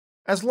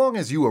As long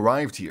as you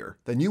arrived here,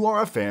 then you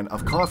are a fan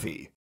of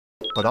coffee.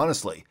 But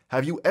honestly,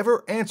 have you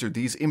ever answered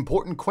these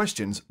important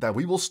questions that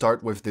we will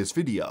start with this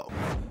video?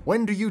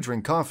 When do you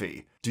drink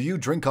coffee? Do you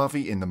drink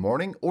coffee in the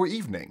morning or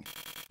evening?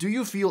 Do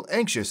you feel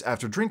anxious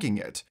after drinking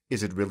it?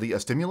 Is it really a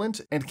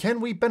stimulant, and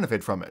can we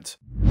benefit from it?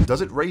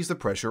 Does it raise the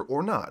pressure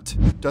or not?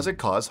 Does it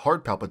cause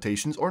heart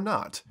palpitations or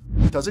not?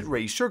 Does it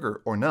raise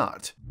sugar or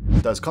not?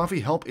 Does coffee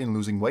help in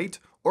losing weight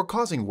or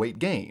causing weight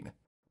gain?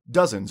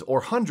 Dozens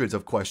or hundreds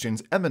of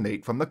questions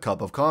emanate from the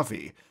cup of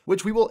coffee,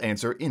 which we will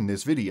answer in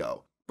this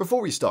video.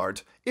 Before we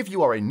start, if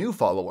you are a new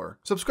follower,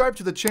 subscribe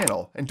to the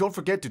channel and don't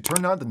forget to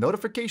turn on the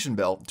notification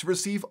bell to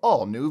receive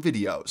all new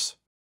videos.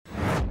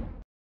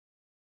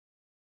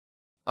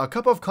 A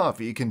cup of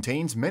coffee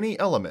contains many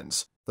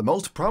elements, the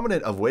most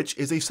prominent of which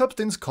is a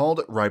substance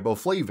called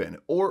riboflavin,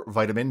 or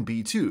vitamin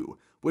B2,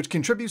 which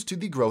contributes to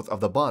the growth of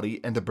the body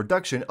and the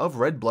production of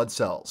red blood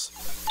cells.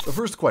 The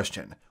first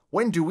question: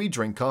 when do we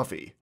drink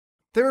coffee?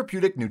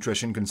 Therapeutic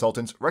nutrition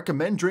consultants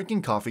recommend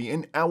drinking coffee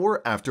an hour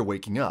after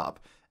waking up,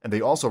 and they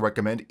also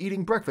recommend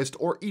eating breakfast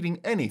or eating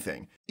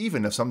anything,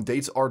 even if some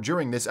dates are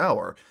during this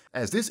hour,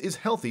 as this is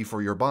healthy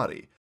for your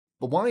body.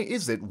 But why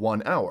is it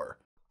 1 hour?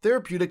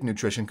 Therapeutic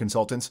nutrition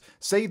consultants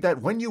say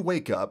that when you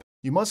wake up,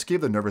 you must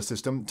give the nervous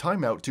system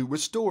time out to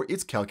restore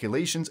its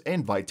calculations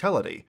and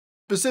vitality.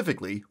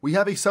 Specifically, we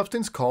have a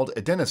substance called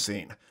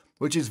adenosine,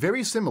 which is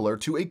very similar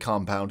to a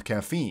compound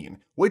caffeine,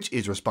 which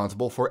is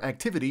responsible for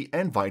activity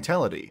and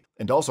vitality,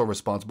 and also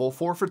responsible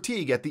for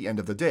fatigue at the end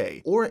of the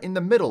day, or in the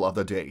middle of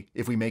the day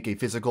if we make a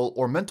physical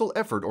or mental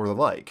effort or the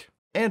like.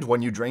 And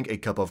when you drink a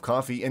cup of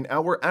coffee an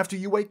hour after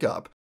you wake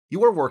up,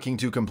 you are working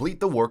to complete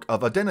the work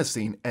of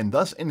adenosine and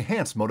thus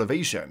enhance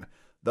motivation,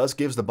 thus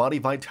gives the body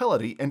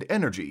vitality and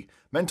energy,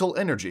 mental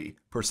energy,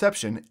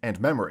 perception,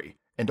 and memory,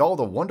 and all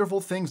the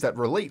wonderful things that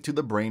relate to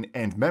the brain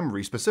and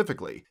memory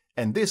specifically.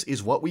 And this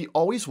is what we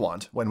always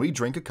want when we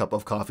drink a cup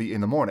of coffee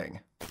in the morning.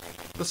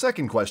 The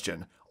second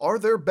question: are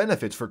there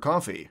benefits for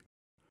coffee?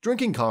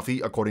 Drinking coffee,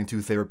 according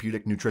to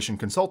therapeutic nutrition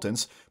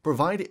consultants,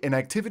 provide an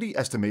activity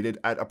estimated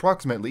at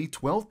approximately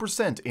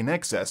 12% in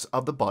excess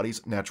of the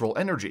body's natural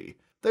energy.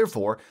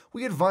 Therefore,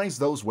 we advise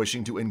those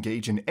wishing to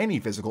engage in any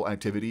physical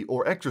activity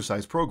or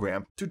exercise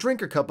program to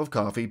drink a cup of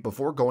coffee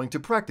before going to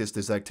practice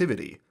this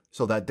activity,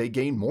 so that they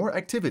gain more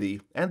activity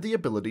and the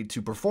ability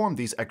to perform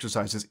these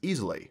exercises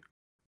easily.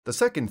 The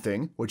second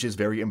thing, which is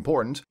very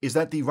important, is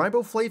that the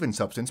riboflavin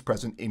substance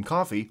present in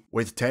coffee,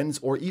 with tens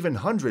or even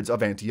hundreds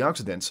of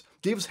antioxidants,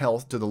 gives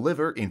health to the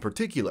liver in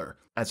particular,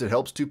 as it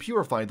helps to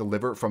purify the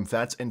liver from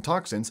fats and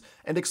toxins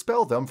and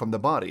expel them from the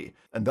body,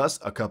 and thus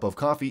a cup of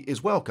coffee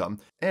is welcome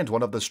and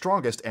one of the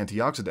strongest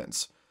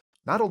antioxidants.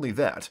 Not only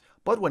that,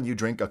 but when you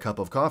drink a cup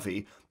of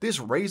coffee, this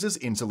raises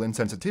insulin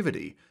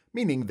sensitivity,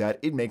 meaning that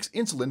it makes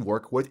insulin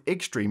work with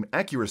extreme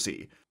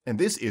accuracy, and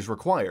this is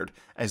required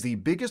as the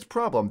biggest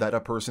problem that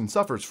a person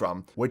suffers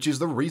from, which is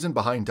the reason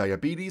behind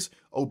diabetes,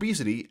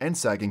 obesity, and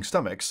sagging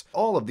stomachs.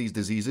 All of these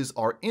diseases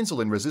are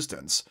insulin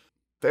resistance.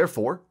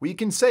 Therefore, we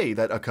can say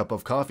that a cup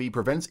of coffee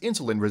prevents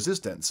insulin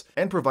resistance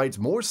and provides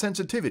more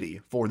sensitivity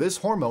for this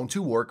hormone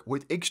to work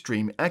with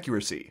extreme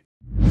accuracy.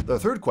 The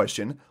third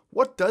question: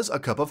 what does a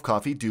cup of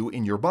coffee do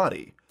in your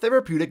body?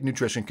 Therapeutic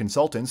nutrition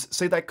consultants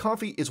say that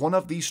coffee is one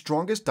of the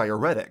strongest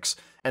diuretics,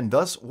 and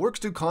thus works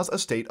to cause a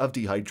state of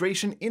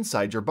dehydration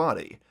inside your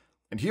body.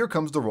 And here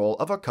comes the role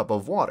of a cup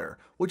of water,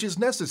 which is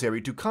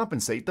necessary to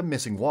compensate the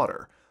missing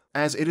water,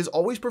 as it is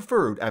always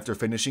preferred after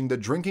finishing the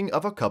drinking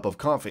of a cup of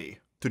coffee,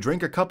 to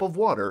drink a cup of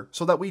water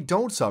so that we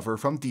don't suffer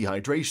from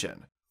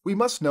dehydration. We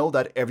must know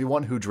that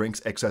everyone who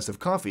drinks excessive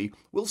coffee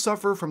will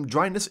suffer from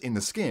dryness in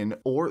the skin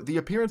or the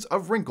appearance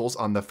of wrinkles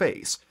on the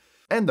face.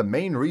 And the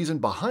main reason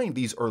behind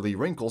these early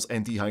wrinkles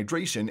and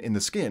dehydration in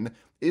the skin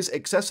is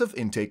excessive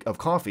intake of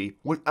coffee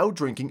without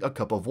drinking a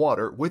cup of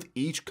water with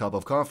each cup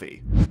of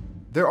coffee.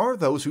 There are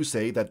those who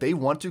say that they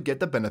want to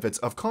get the benefits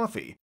of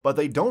coffee, but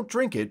they don't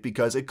drink it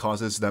because it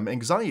causes them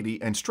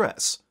anxiety and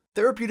stress.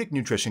 Therapeutic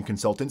nutrition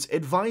consultants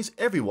advise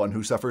everyone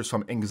who suffers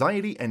from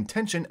anxiety and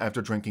tension after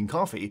drinking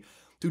coffee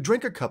to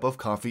drink a cup of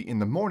coffee in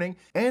the morning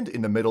and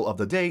in the middle of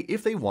the day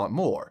if they want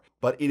more,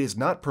 but it is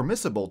not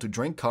permissible to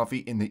drink coffee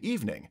in the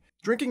evening.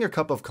 Drinking a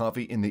cup of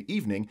coffee in the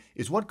evening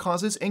is what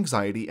causes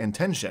anxiety and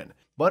tension,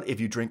 but if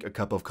you drink a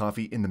cup of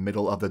coffee in the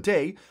middle of the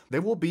day,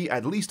 there will be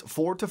at least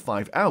 4 to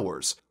 5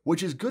 hours,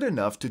 which is good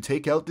enough to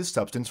take out this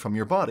substance from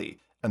your body,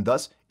 and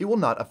thus it will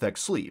not affect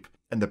sleep,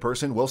 and the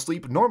person will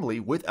sleep normally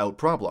without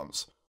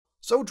problems.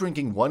 So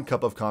drinking 1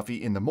 cup of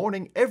coffee in the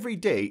morning every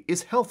day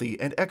is healthy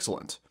and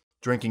excellent.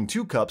 Drinking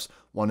 2 cups,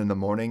 one in the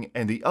morning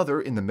and the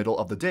other in the middle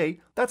of the day,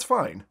 that's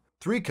fine.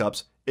 3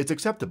 cups, it's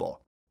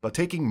acceptable. But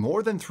taking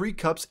more than 3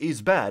 cups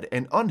is bad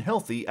and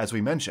unhealthy, as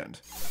we mentioned.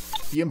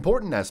 The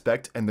important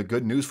aspect and the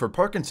good news for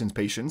Parkinson's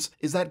patients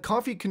is that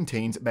coffee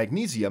contains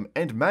magnesium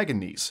and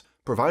manganese,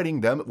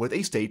 providing them with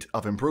a state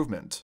of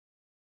improvement.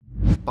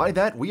 By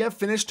that, we have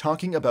finished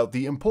talking about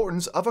the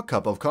importance of a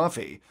cup of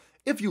coffee.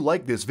 If you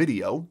like this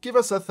video, give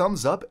us a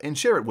thumbs up and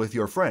share it with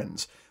your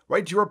friends.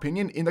 Write your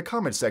opinion in the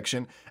comment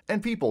section,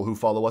 and people who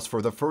follow us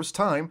for the first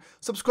time,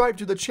 subscribe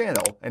to the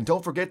channel and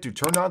don't forget to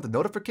turn on the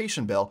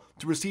notification bell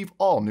to receive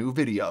all new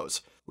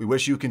videos. We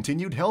wish you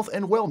continued health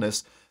and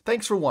wellness.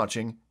 Thanks for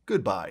watching.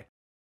 Goodbye.